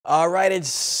All right,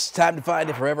 it's time to find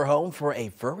a forever home for a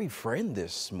furry friend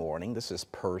this morning. This is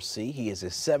Percy. He is a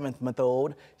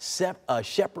 7-month-old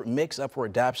shepherd mix up for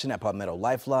adoption at Palmetto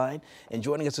Lifeline. And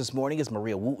joining us this morning is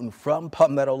Maria Wooten from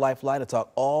Palmetto Lifeline to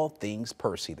talk all things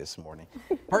Percy this morning.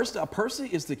 Percy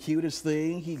is the cutest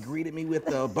thing. He greeted me with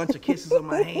a bunch of kisses on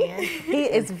my hand. He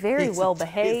is very well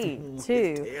behaved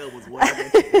too. His tail was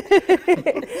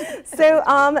wagging. So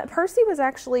Percy was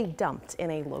actually dumped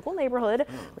in a local neighborhood.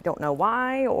 We don't know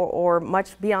why or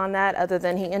much beyond that, other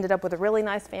than he ended up with a really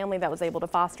nice family that was able to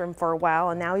foster him for a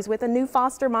while, and now he's with a new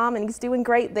foster mom and he's doing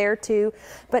great there too.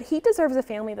 But he deserves a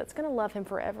family that's going to love him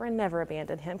forever and never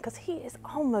abandon him, because he is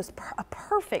almost a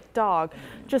perfect dog.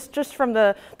 Just from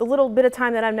the little bit of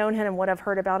time that I've known him and what I've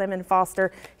heard about him in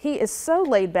foster, he is so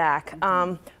laid back.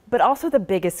 But also the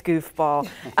biggest goofball.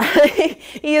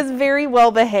 He is very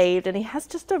well behaved and he has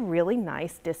just a really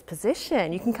nice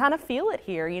disposition. You can kind of feel it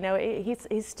here. You know,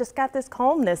 he's just got this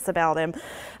calmness about him.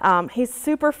 He's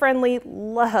super friendly,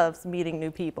 loves meeting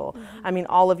new people. I mean,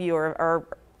 all of you are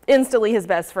instantly his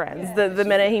best friends. The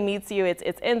minute he meets you,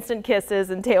 it's instant kisses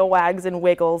and tail wags and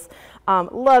wiggles.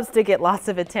 Loves to get lots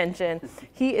of attention.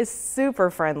 He is super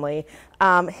friendly.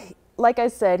 Like I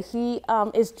said, he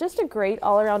is just a great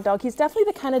all-around dog. He's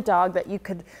definitely the kind of dog that you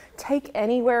could take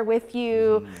anywhere with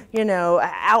you, you know,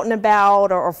 out and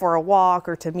about or for a walk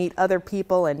or to meet other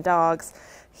people and dogs.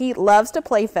 He loves to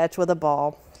play fetch with a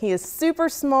ball. He is super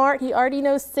smart. He already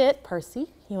knows sit. Percy,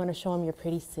 you want to show him your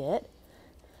pretty sit?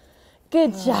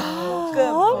 Good job.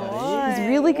 Good boy. He's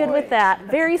really good with that.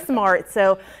 Very smart.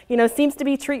 So, you know, seems to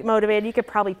be treat motivated. You could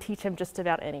probably teach him just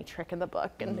about any trick in the book,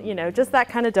 and, you know, just that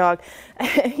kind of dog.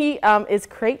 He is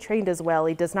crate trained as well.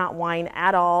 He does not whine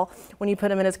at all when you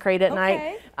put him in his crate at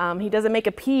night. He doesn't make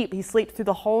a peep. He sleeps through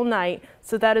the whole night.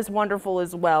 So that is wonderful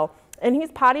as well. And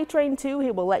he's potty trained too.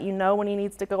 He will let you know when he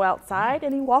needs to go outside,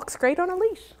 and he walks great on a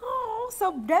leash.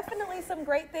 So definitely some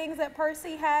great things that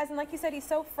Percy has, and like you said, he's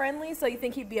so friendly, so you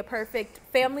think he'd be a perfect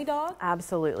family dog?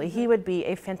 Absolutely. He would be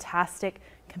a fantastic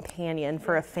companion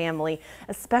for a family,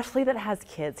 especially that has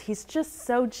kids. He's just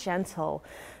so gentle.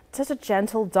 Such a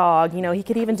gentle dog. You know, he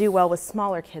could even do well with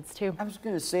smaller kids too. I was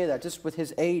going to say that, just with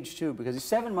his age too, because he's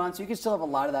 7 months. You can still have a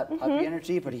lot of that puppy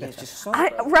energy, but he is just so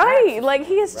right. Like,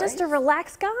 he is just a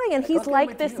relaxed guy, and he's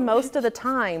like this most of the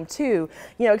time too.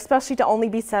 You know, especially to only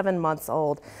be 7 months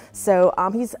old. So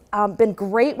he's been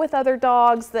great with other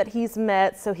dogs that he's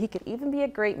met. So he could even be a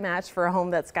great match for a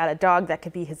home that's got a dog that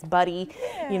could be his buddy.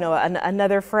 You know,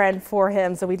 another friend for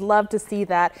him. So we'd love to see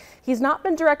that. He's not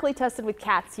been directly tested with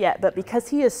cats yet, but because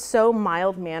he is so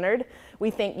mild-mannered, we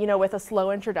think, you know, with a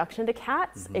slow introduction to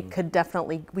cats, it could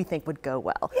definitely, we think, would go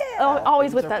well.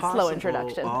 Always with that slow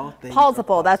introduction.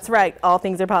 Possible, that's right. All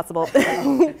things are possible.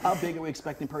 How big are we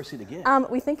expecting Percy to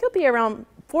get? We think he'll be around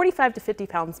 45 to 50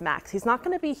 pounds max. He's not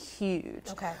going to be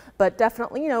huge, but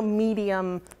definitely, you know,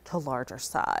 medium to larger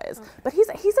size. But he's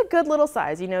a good little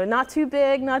size, you know, not too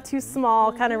big, not too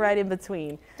small, kind of right in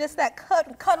between. Just that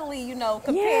cuddly, you know,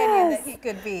 companion that he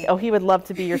could be. Oh, he would love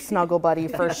to be your snuggle buddy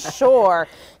for sure.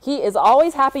 He is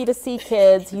always happy to see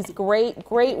kids. He's great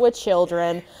with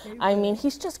children. I mean,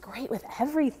 he's just great with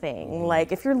everything.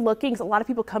 Like, if you're looking, a lot of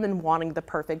people come in wanting the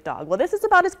perfect dog. Well, this is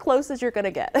about as close as you're going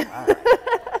to get.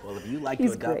 Well, if you like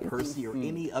to adopt Percy or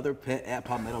any other pet at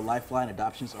Palmetto Lifeline,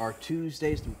 adoptions are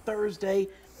Tuesdays through Thursday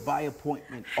by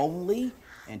appointment only,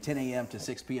 and 10 a.m. to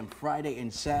 6 p.m. Friday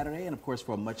and Saturday. And of course,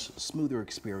 for a much smoother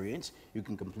experience, you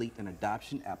can complete an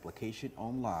adoption application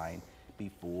online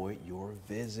before your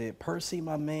visit. Percy,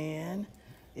 my man,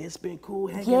 it's been cool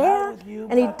hanging out with you.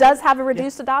 And he does have a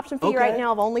reduced adoption fee right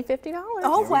now of only $50.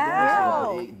 Oh,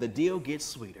 wow. The deal gets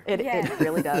sweeter. It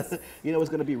really does. You know what's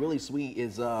going to be really sweet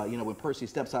is, you know, when Percy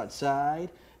steps outside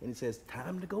and he says,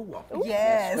 time to go walking.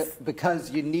 Yes.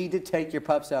 Because you need to take your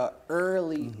pups out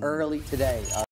early today.